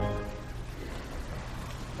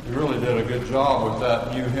You really did a good job with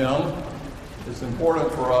that new hymn. It's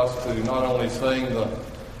important for us to not only sing the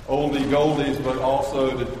oldie goldies, but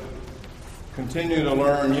also to continue to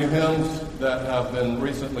learn new hymns that have been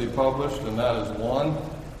recently published, and that is one.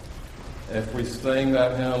 If we sing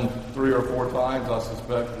that hymn 3 or 4 times, I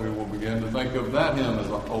suspect we will begin to think of that hymn as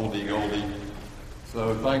an oldie goldie.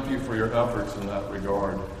 So thank you for your efforts in that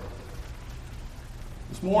regard.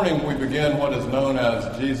 This morning we begin what is known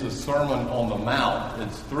as Jesus' Sermon on the Mount.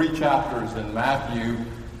 It's 3 chapters in Matthew.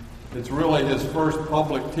 It's really his first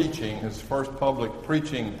public teaching, his first public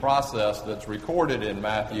preaching process that's recorded in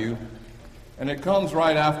Matthew. And it comes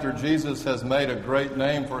right after Jesus has made a great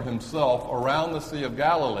name for himself around the Sea of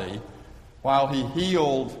Galilee, while he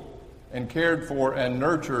healed and cared for and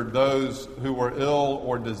nurtured those who were ill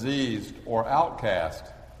or diseased or outcast.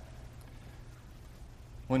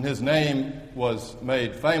 When his name was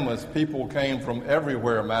made famous, people came from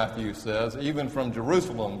everywhere, Matthew says, even from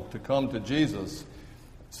Jerusalem, to come to Jesus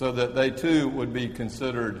so that they too would be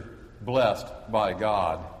considered blessed by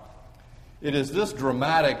God. It is this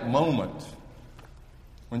dramatic moment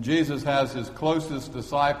when Jesus has his closest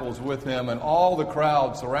disciples with him and all the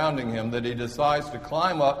crowd surrounding him that he decides to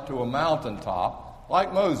climb up to a mountaintop,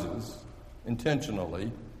 like Moses, intentionally,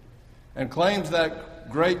 and claims that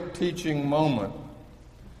great teaching moment.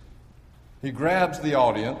 He grabs the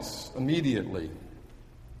audience immediately.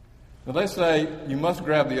 Now they say you must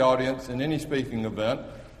grab the audience in any speaking event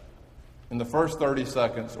in the first 30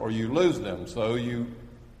 seconds or you lose them. So you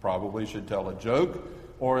probably should tell a joke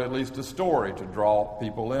or at least a story to draw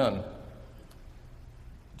people in.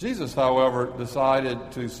 Jesus, however,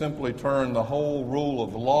 decided to simply turn the whole rule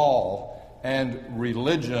of law and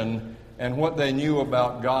religion and what they knew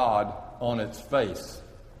about God on its face.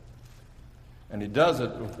 And he does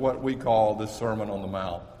it with what we call this Sermon on the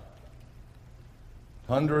Mount.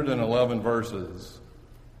 111 verses.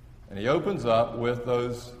 And he opens up with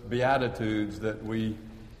those Beatitudes that we,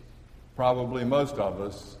 probably most of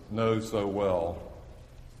us, know so well.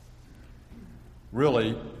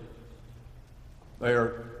 Really, they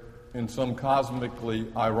are, in some cosmically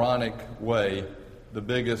ironic way, the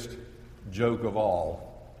biggest joke of all.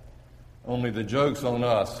 Only the joke's on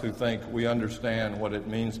us who think we understand what it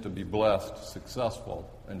means to be blessed, successful,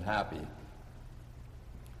 and happy.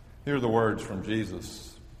 Here are the words from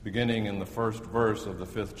Jesus, beginning in the first verse of the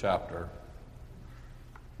 5th chapter.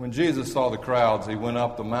 When Jesus saw the crowds, he went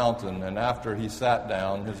up the mountain, and after he sat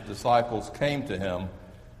down, his disciples came to him.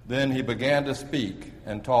 Then he began to speak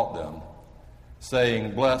and taught them,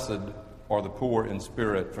 saying, "Blessed are the poor in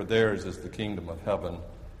spirit, for theirs is the kingdom of heaven.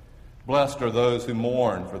 Blessed are those who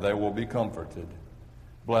mourn, for they will be comforted.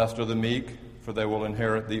 Blessed are the meek, for they will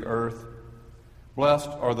inherit the earth. Blessed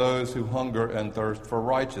are those who hunger and thirst for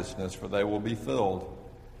righteousness, for they will be filled.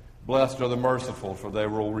 Blessed are the merciful, for they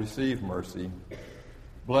will receive mercy.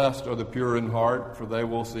 Blessed are the pure in heart, for they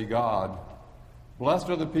will see God. Blessed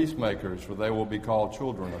are the peacemakers, for they will be called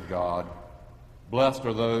children of God. Blessed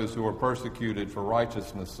are those who are persecuted for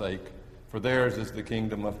righteousness' sake, for theirs is the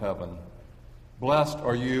kingdom of heaven. Blessed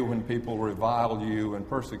are you when people revile you and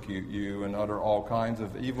persecute you and utter all kinds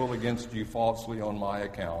of evil against you falsely on my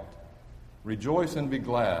account. Rejoice and be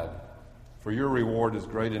glad, for your reward is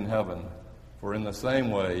great in heaven, for in the same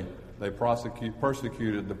way they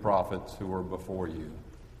persecuted the prophets who were before you."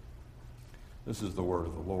 This is the word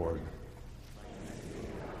of the Lord.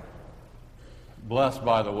 Blessed,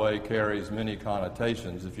 by the way, carries many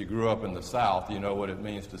connotations. If you grew up in the South, you know what it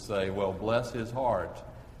means to say, well, bless his heart.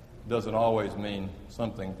 Doesn't always mean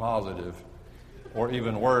something positive. Or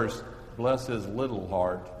even worse, bless his little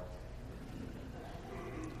heart.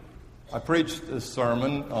 I preached this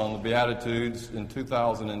sermon on the Beatitudes in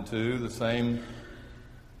 2002, the same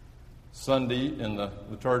Sunday in the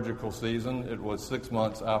liturgical season. It was 6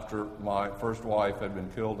 months after my first wife had been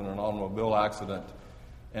killed in an automobile accident.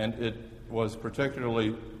 And it was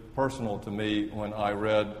particularly personal to me when I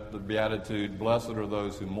read the Beatitude, "Blessed are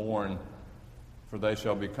those who mourn, for they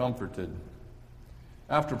shall be comforted."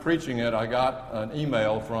 After preaching it, I got an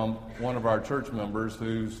email from one of our church members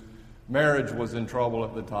whose marriage was in trouble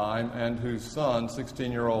at the time and whose son,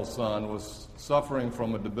 16-year-old son, was suffering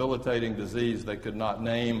from a debilitating disease they could not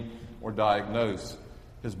name or diagnose.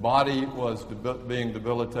 His body was being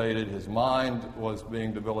debilitated, his mind was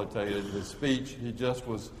being debilitated, his speech,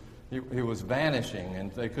 he was vanishing,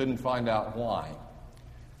 and they couldn't find out why.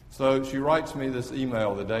 So she writes me this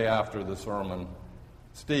email the day after the sermon.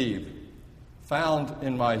 "Steve, found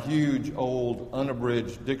in my huge old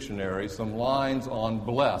unabridged dictionary some lines on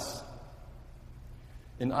bless.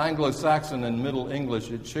 In Anglo-Saxon and Middle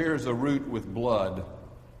English, it shares a root with blood.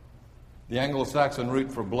 The Anglo-Saxon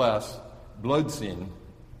root for bless, blodsin,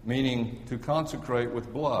 meaning to consecrate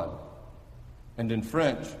with blood. And in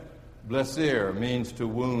French, blesser means to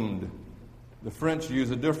wound. The French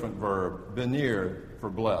use a different verb, bénir, for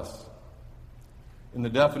bless. In the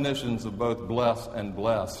definitions of both bless and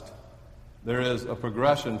blessed, there is a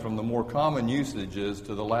progression from the more common usages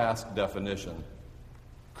to the last definition.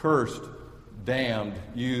 Cursed, damned,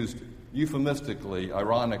 used euphemistically,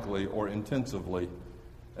 ironically, or intensively,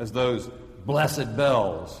 as those blessed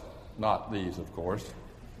bells, not these, of course,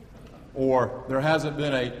 or there hasn't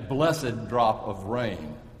been a blessed drop of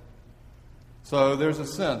rain. So there's a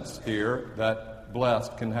sense here that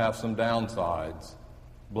blessed can have some downsides.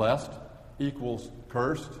 Blessed equals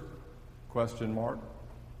cursed? Question mark.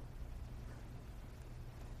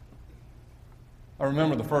 I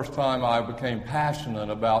remember the first time I became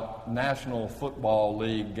passionate about National Football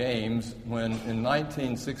League games when in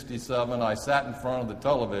 1967 I sat in front of the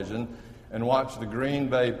television and watched the Green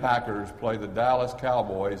Bay Packers play the Dallas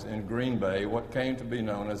Cowboys in Green Bay, what came to be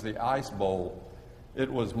known as the Ice Bowl. It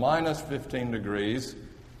was minus 15 degrees,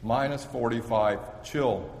 minus 45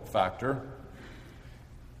 chill factor.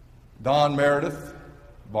 Don Meredith,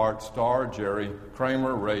 Bart Starr, Jerry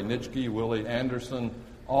Kramer, Ray Nitschke, Willie Anderson,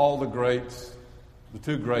 all the greats, the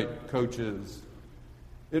two great coaches.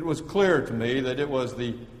 It was clear to me that it was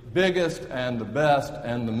the biggest and the best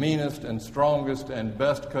and the meanest and strongest and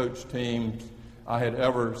best coached teams I had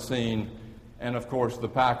ever seen, and of course the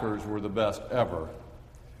Packers were the best ever.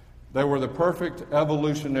 They were the perfect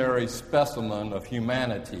evolutionary specimen of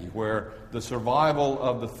humanity, where the survival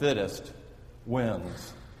of the fittest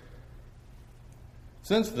wins.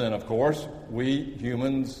 Since then, of course, we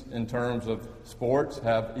humans, in terms of sports,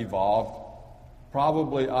 have evolved,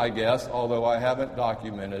 probably, I guess, although I haven't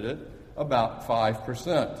documented it, about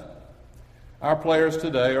 5%. Our players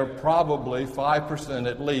today are probably 5%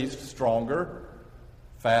 at least stronger,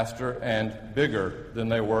 faster, and bigger than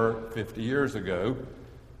they were 50 years ago.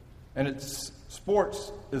 And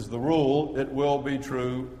sports is the rule. It will be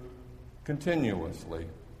true continuously.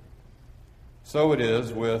 So it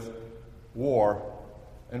is with war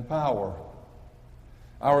and power.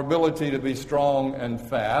 Our ability to be strong and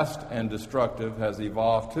fast and destructive has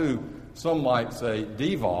evolved too. Some might say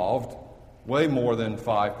devolved, way more than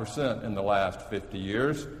 5% in the last 50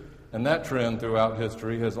 years, and that trend throughout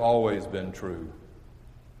history has always been true.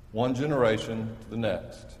 One generation to the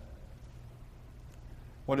next.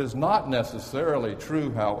 What is not necessarily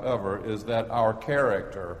true, however, is that our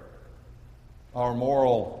character, our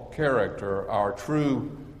moral character, our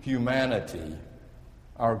true humanity,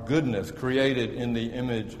 our goodness created in the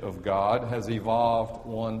image of God has evolved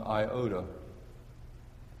one iota.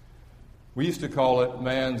 We used to call it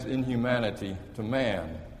man's inhumanity to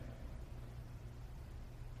man.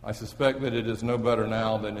 I suspect that it is no better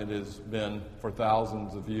now than it has been for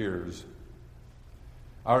thousands of years.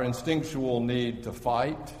 Our instinctual need to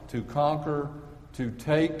fight, to conquer, to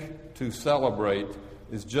take, to celebrate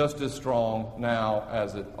is just as strong now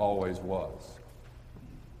as it always was.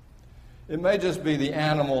 It may just be the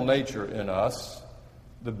animal nature in us,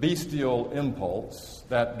 the bestial impulse,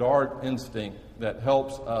 that dark instinct that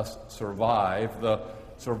helps us survive, the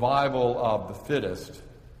survival of the fittest,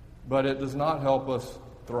 but it does not help us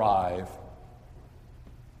thrive.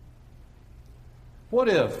 What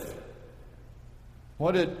if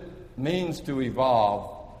what it means to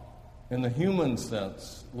evolve in the human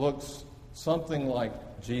sense looks something like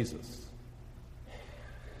Jesus?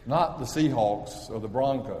 Not the Seahawks or the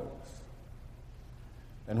Broncos.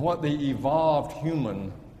 And what the evolved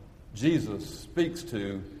human Jesus speaks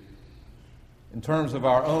to in terms of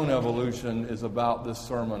our own evolution is about this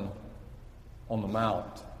Sermon on the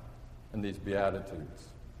Mount and these Beatitudes.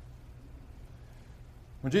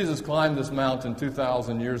 When Jesus climbed this mountain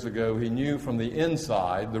 2,000 years ago, he knew from the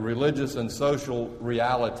inside the religious and social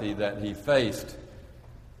reality that he faced,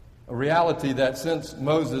 a reality that since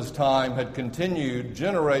Moses' time had continued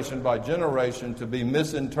generation by generation to be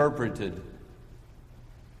misinterpreted.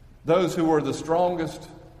 Those who were the strongest,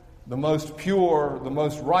 the most pure, the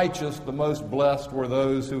most righteous, the most blessed were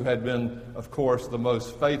those who had been, of course, the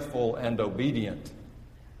most faithful and obedient.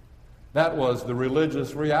 That was the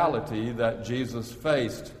religious reality that Jesus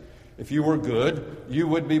faced. If you were good, you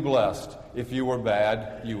would be blessed. If you were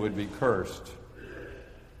bad, you would be cursed.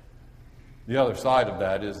 The other side of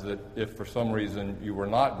that is that if for some reason you were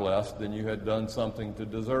not blessed, then you had done something to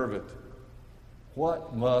deserve it.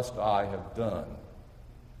 What must I have done?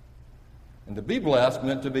 And to be blessed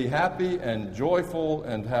meant to be happy and joyful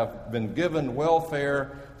and have been given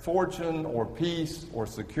welfare, fortune, or peace, or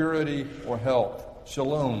security, or health.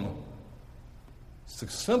 Shalom. It's a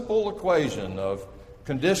simple equation of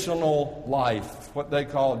conditional life, what they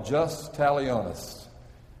call jus talionis.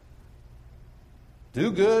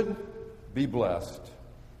 Do good, be blessed.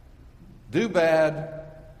 Do bad,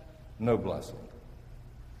 no blessing.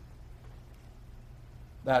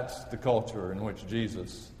 That's the culture in which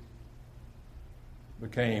Jesus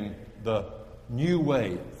became the new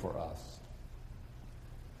way for us.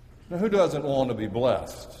 Now, who doesn't want to be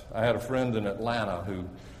blessed? I had a friend in Atlanta who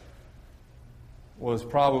was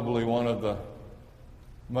probably one of the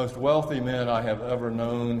most wealthy men I have ever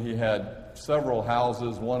known. He had several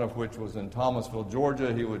houses, one of which was in Thomasville,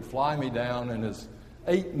 Georgia. He would fly me down in his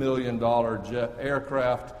 $8 million jet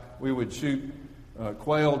aircraft. We would shoot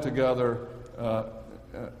quail together.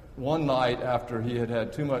 One night after he had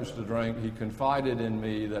had too much to drink, he confided in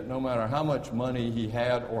me that no matter how much money he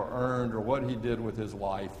had or earned or what he did with his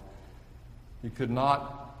life, he could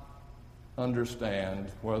not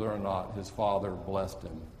understand whether or not his father blessed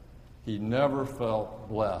him. He never felt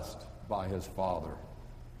blessed by his father.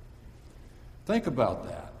 Think about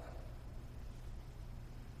that.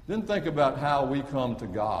 Then think about how we come to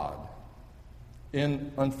God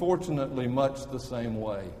in, unfortunately, much the same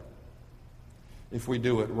way. If we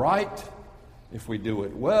do it right, if we do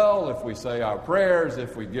it well, if we say our prayers,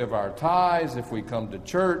 if we give our tithes, if we come to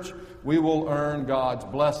church, we will earn God's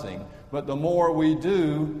blessing. But the more we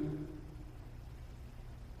do,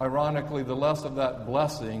 ironically, the less of that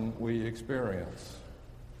blessing we experience.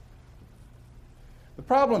 The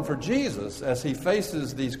problem for Jesus, as he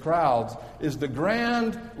faces these crowds, is the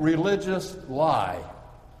grand religious lie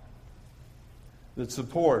that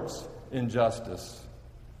supports injustice.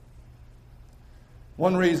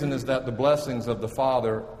 One reason is that the blessings of the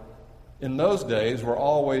Father in those days were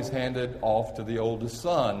always handed off to the oldest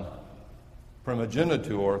son.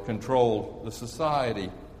 Primogeniture controlled the society.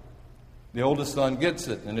 The oldest son gets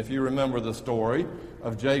it. And if you remember the story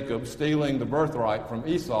of Jacob stealing the birthright from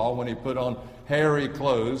Esau when he put on hairy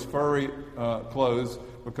clothes, furry clothes,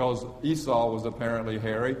 because Esau was apparently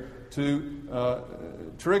hairy,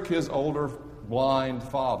 to trick his older blind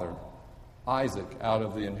father, Isaac, out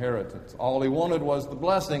of the inheritance. All he wanted was the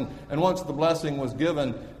blessing, and once the blessing was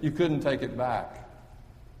given, you couldn't take it back.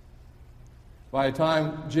 By the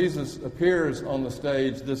time Jesus appears on the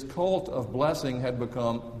stage, this cult of blessing had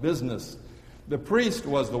become business. The priest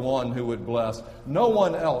was the one who would bless. No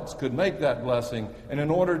one else could make that blessing, and in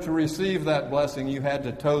order to receive that blessing, you had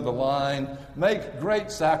to toe the line, make great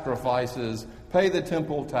sacrifices, pay the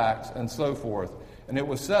temple tax, and so forth. And it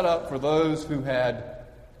was set up for those who had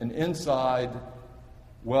an inside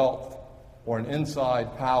wealth or an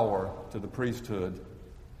inside power to the priesthood.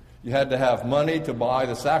 You had to have money to buy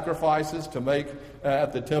the sacrifices to make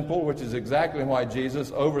at the temple, which is exactly why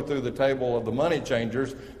Jesus overthrew the table of the money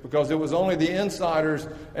changers, because it was only the insiders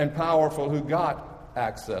and powerful who got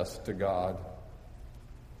access to God.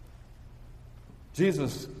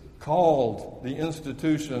 Jesus called the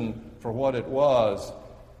institution for what it was.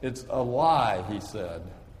 It's a lie, he said.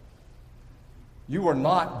 You are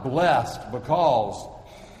not blessed because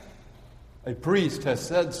a priest has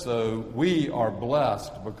said so. We are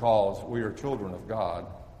blessed because we are children of God.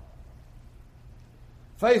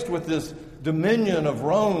 Faced with this dominion of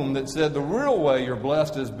Rome that said the real way you're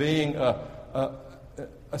blessed is being a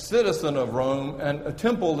citizen of Rome, and a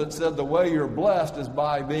temple that said the way you're blessed is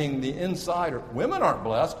by being the insider. Women aren't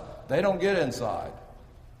blessed. They don't get inside.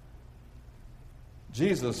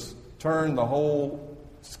 Jesus turned the whole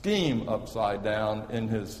scheme upside down in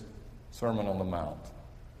his Sermon on the Mount.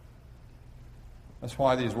 That's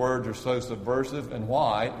why these words are so subversive, and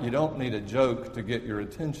why you don't need a joke to get your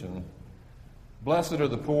attention. Blessed are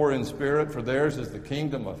the poor in spirit, for theirs is the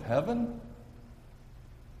kingdom of heaven.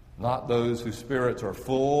 Not those whose spirits are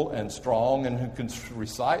full and strong and who can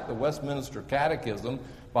recite the Westminster Catechism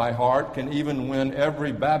by heart, can even win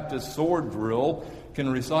every Baptist sword drill,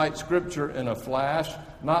 can recite Scripture in a flash.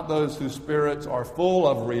 Not those whose spirits are full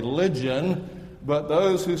of religion, but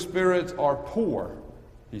those whose spirits are poor,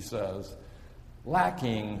 he says,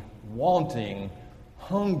 lacking, wanting,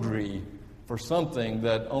 hungry for something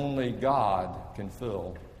that only God can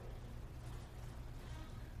fill.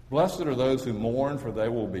 Blessed are those who mourn, for they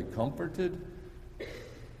will be comforted.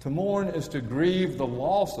 To mourn is to grieve the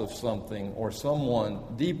loss of something or someone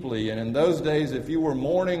deeply. And in those days, if you were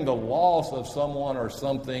mourning the loss of someone or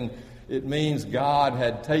something, it means God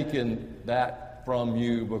had taken that from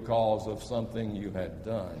you because of something you had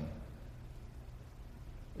done.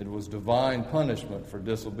 It was divine punishment for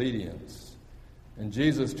disobedience. And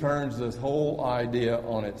Jesus turns this whole idea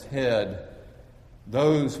on its head.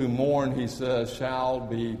 Those who mourn, he says, shall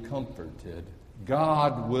be comforted.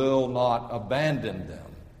 God will not abandon them.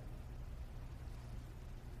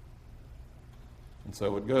 And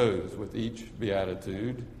so it goes with each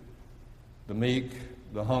beatitude. The meek,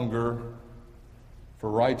 the hunger, for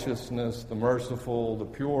righteousness, the merciful, the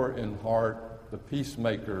pure in heart, the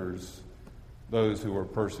peacemakers, those who are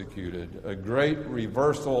persecuted. A great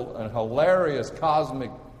reversal, a hilarious cosmic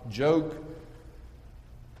joke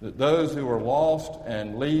that those who are lost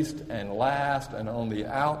and least and last and on the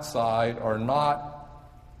outside are not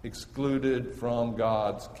excluded from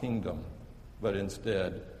God's kingdom, but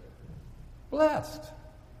instead blessed.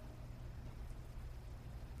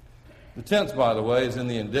 The tense, by the way, is in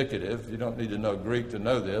the indicative. You don't need to know Greek to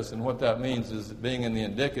know this. And what that means is that being in the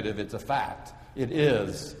indicative, it's a fact. It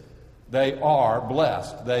is. They are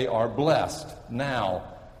blessed. They are blessed now.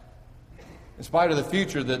 In spite of the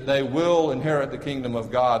future that they will inherit the kingdom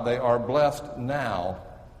of God, they are blessed now.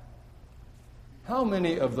 How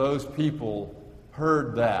many of those people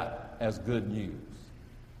heard that as good news?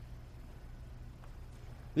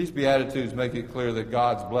 These Beatitudes make it clear that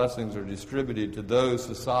God's blessings are distributed to those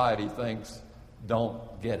society thinks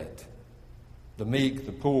don't get it. The meek,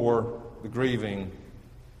 the poor, the grieving,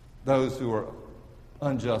 those who are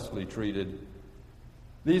unjustly treated.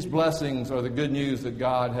 These blessings are the good news that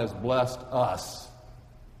God has blessed us,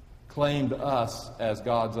 claimed us as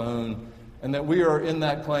God's own, and that we are in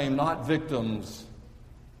that claim not victims,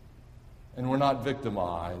 and we're not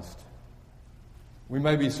victimized. We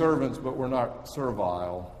may be servants, but we're not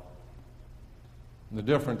servile. And the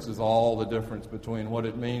difference is all the difference between what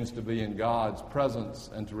it means to be in God's presence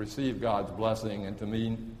and to receive God's blessing, and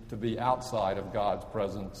to be outside of God's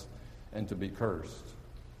presence and to be cursed.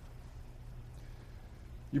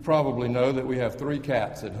 You probably know that we have 3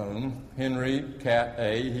 cats at home. Henry, cat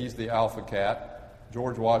A, he's the alpha cat.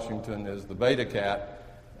 George Washington is the beta cat.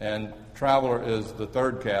 And Traveler is the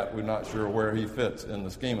 3rd cat. We're not sure where he fits in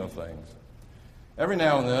the scheme of things. Every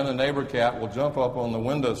now and then, a neighbor cat will jump up on the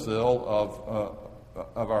windowsill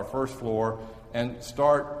of our first floor and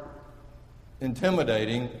start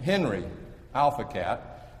intimidating Henry, alpha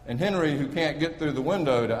cat. And Henry, who can't get through the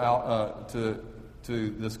window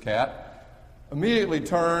to this cat, immediately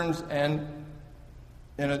turns and,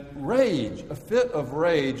 in a fit of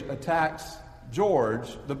rage, attacks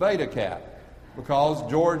George, the beta cat, because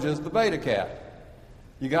George is the beta cat.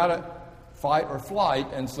 You got to fight or flight,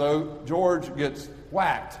 and so George gets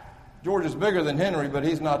whacked. George is bigger than Henry, but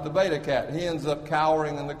he's not the beta cat. He ends up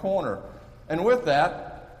cowering in the corner. And with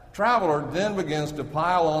that, Traveler then begins to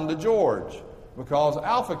pile on to George, because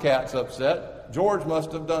alpha cat's upset. George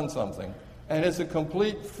must have done something. And it's a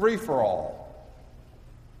complete free-for-all.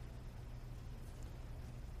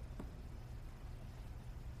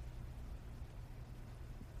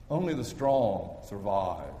 Only the strong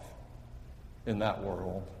survive in that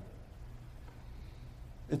world.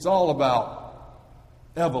 It's all about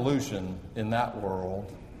evolution in that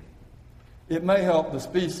world. It may help the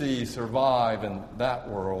species survive in that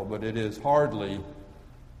world, but it is hardly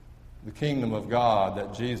the kingdom of God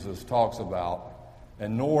that Jesus talks about,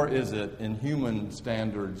 and nor is it, in human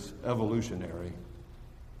standards, evolutionary.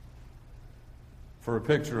 For a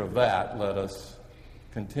picture of that, let us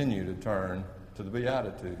continue to turn to the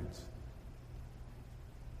Beatitudes.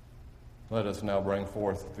 Let us now bring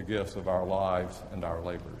forth the gifts of our lives and our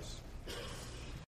labors.